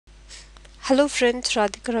Hello friends,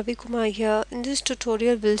 Radhika Ravi Kumar here. In this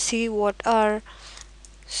tutorial we'll see what are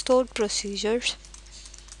stored procedures.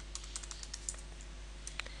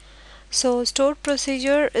 So stored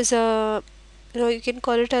procedure is you can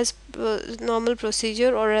call it as normal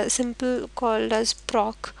procedure or a simple called as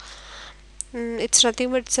proc. It's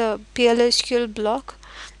nothing but it's a PLSQL block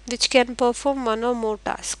which can perform one or more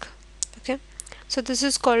tasks. Okay, so this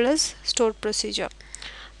is called as stored procedure.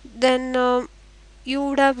 Then you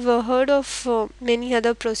would have heard of many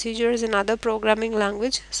other procedures in other programming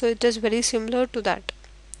language, so it is very similar to that.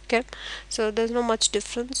 Okay, so there's no much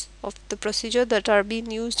difference of the procedure that are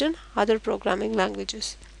being used in other programming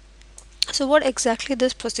languages. So what exactly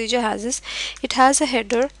this procedure has is it has a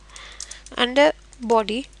header and a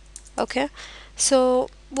body. Okay, so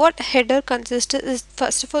what header consists is,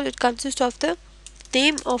 first of all, it consists of the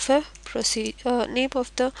name of a name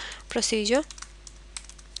of the procedure,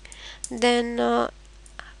 then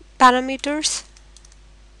parameters,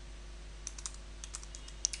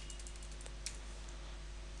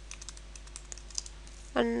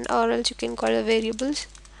 and or else you can call it variables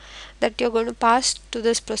that you're going to pass to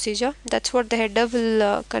this procedure. That's what the header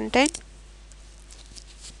will contain.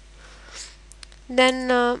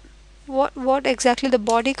 Then what exactly the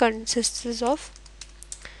body consists of?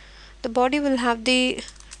 The body will have the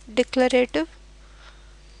declarative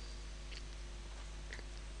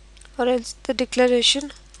or else the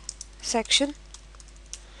declaration section,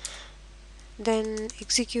 then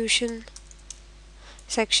execution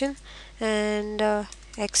section, and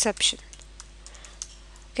exception.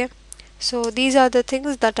 Okay, so these are the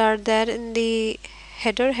things that are there in the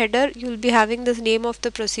header. You will be having this name of the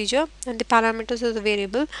procedure and the parameters of the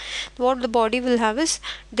variable. What the body will have is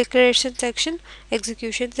declaration section,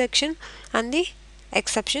 execution section, and the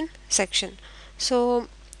exception section. So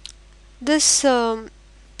this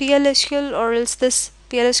PLSQL or else this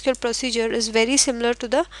PLSQL procedure is very similar to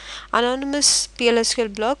the anonymous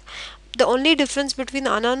PLSQL block. The only difference between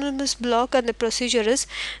the anonymous block and the procedure is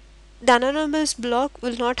the anonymous block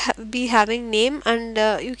will not be having name, and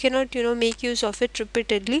you cannot make use of it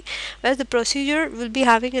repeatedly, whereas the procedure will be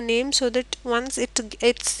having a name, so that once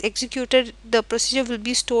it's executed, the procedure will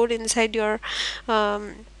be stored inside your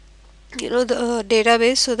the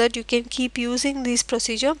database, so that you can keep using this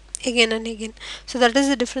procedure again and again. So that is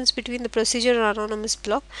the difference between the procedure and anonymous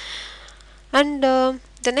block. And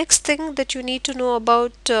the next thing that you need to know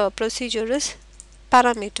about procedure is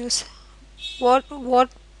parameters. What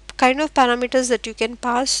kind of parameters that you can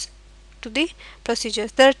pass to the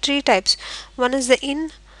procedures? There are three types. One is the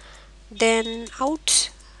in, then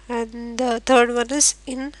out, and the third one is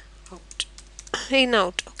in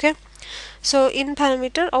out. Okay, so in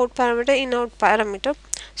parameter, out parameter, in out parameter.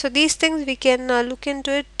 So these things we can look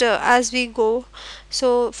into it as we go.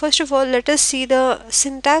 So first of all, let us see the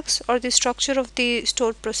syntax or the structure of the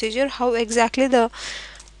stored procedure, how exactly the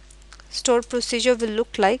stored procedure will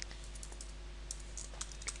look like.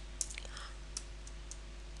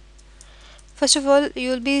 First of all,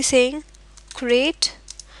 you will be saying create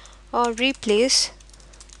or replace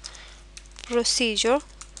procedure,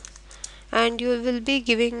 and you will be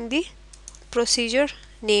giving the procedure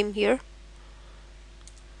name here.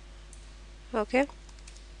 Okay,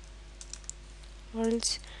 or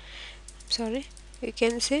else, sorry, you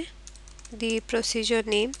can say the procedure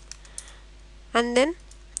name, and then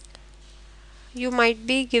you might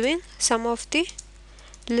be giving some of the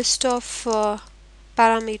list of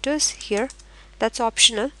parameters here. That's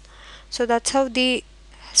optional. So that's how the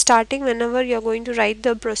starting, whenever you're going to write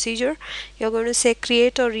the procedure, you're going to say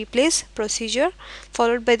create or replace procedure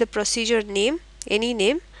followed by the procedure name, any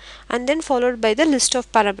name, and then followed by the list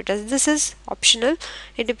of parameters. This is optional.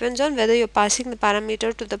 It depends on whether you're passing the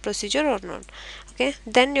parameter to the procedure or not. Okay,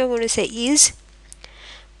 then you're going to say is,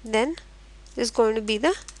 then is going to be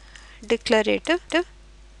the declarative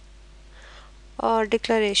or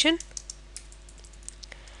declaration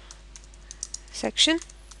section,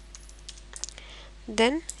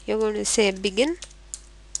 then you're going to say begin,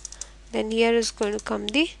 then here is going to come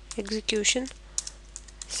the execution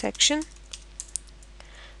section,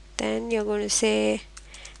 then you're going to say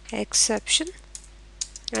exception,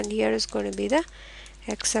 and here is going to be the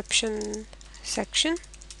exception section,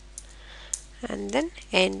 and then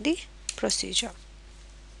end the procedure.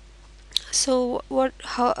 So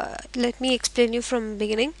let me explain you from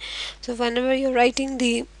beginning. So whenever you're writing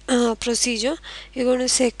the procedure, you're going to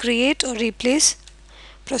say create or replace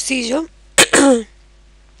procedure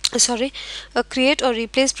create or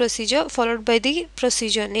replace procedure followed by the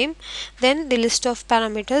procedure name, then the list of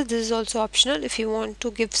parameters. This is also optional. If you want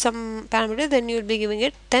to give some parameter, then you will be giving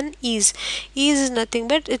it. Then is nothing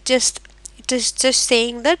but it it is just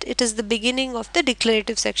saying that it is the beginning of the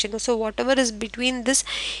declarative section. So whatever is between this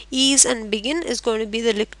is and begin is going to be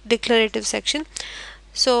the declarative section.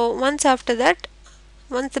 So once after that,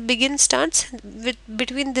 once the begin starts, with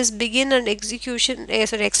between this begin and execution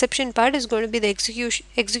exception part is going to be the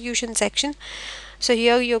execution section. So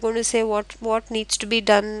here you're going to say what needs to be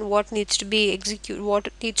done, what needs to be executed, what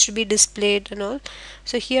needs to be displayed and all.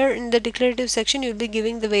 So here in the declarative section you'll be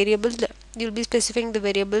giving the variables, you'll be specifying the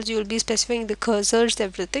variables, you'll be specifying the cursors,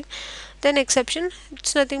 everything. Then exception,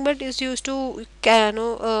 it's nothing but is used to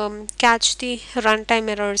catch the runtime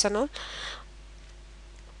errors and all.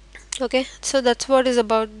 Okay, so that's what is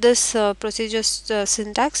about this procedure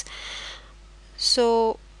syntax.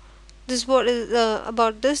 So this is what is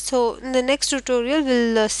about this. So in the next tutorial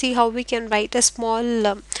we'll see how we can write a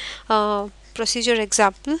small procedure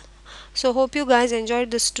example. So hope you guys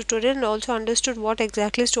enjoyed this tutorial and also understood what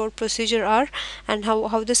exactly stored procedure are and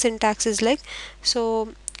how the syntax is like.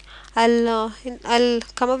 So I'll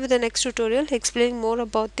come up with the next tutorial explaining more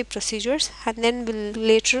about the procedures, and then we'll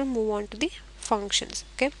later move on to the functions.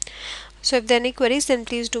 Okay, so if there are any queries, then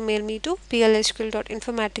please do mail me to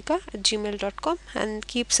plsql.informatica@gmail.com, and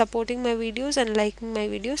keep supporting my videos and liking my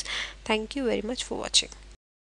videos. Thank you very much for watching.